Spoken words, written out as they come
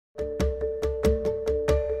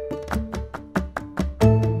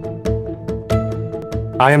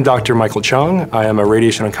I am Dr. Michael Chuong. I am a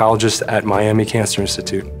radiation oncologist at Miami Cancer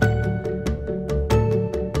Institute.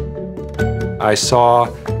 I saw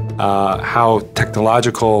how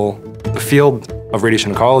technological the field of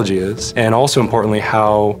radiation oncology is, and also importantly,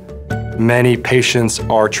 how many patients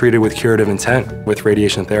are treated with curative intent with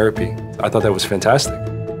radiation therapy. I thought that was fantastic.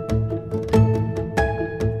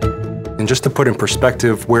 And just to put in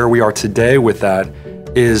perspective, where we are today with that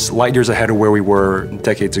is light years ahead of where we were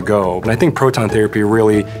decades ago. And I think proton therapy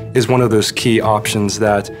really is one of those key options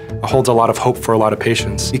that holds a lot of hope for a lot of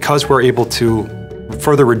patients. Because we're able to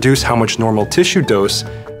further reduce how much normal tissue dose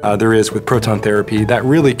there is with proton therapy, that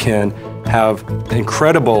really can have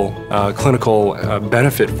incredible clinical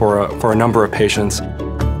benefit for a number of patients.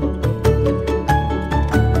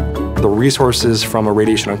 The resources from a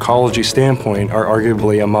radiation oncology standpoint are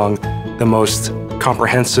arguably among the most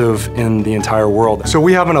comprehensive in the entire world. So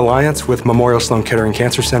we have an alliance with Memorial Sloan Kettering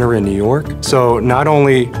Cancer Center in New York. So not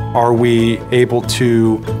only are we able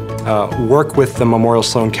to work with the Memorial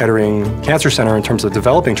Sloan Kettering Cancer Center in terms of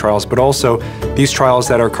developing trials, but also these trials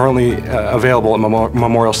that are currently available at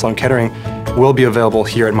Memorial Sloan Kettering will be available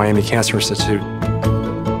here at Miami Cancer Institute.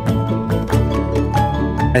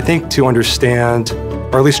 I think to understand,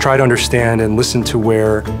 or at least try to understand and listen to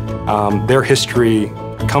where their history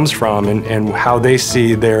comes from and how they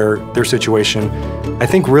see their situation, I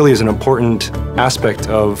think really is an important aspect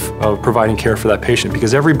of providing care for that patient,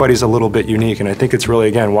 because everybody's a little bit unique, and I think it's really,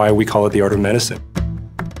 again, why we call it the art of medicine.